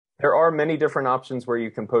There are many different options where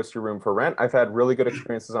you can post your room for rent. I've had really good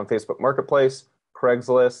experiences on Facebook Marketplace,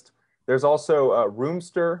 Craigslist. There's also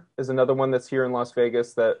Roomster is another one that's here in Las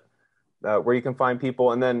Vegas that where you can find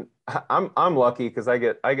people. And then I'm lucky because I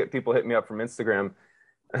get people hit me up from Instagram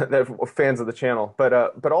that are fans of the channel.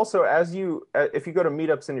 But also as you if you go to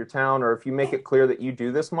meetups in your town or if you make it clear that you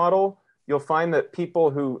do this model, you'll find that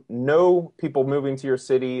people who know people moving to your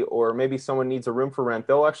city or maybe someone needs a room for rent,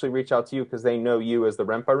 they'll actually reach out to you because they know you as the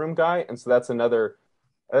rent by room guy. And so that's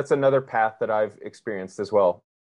another path that I've experienced as well.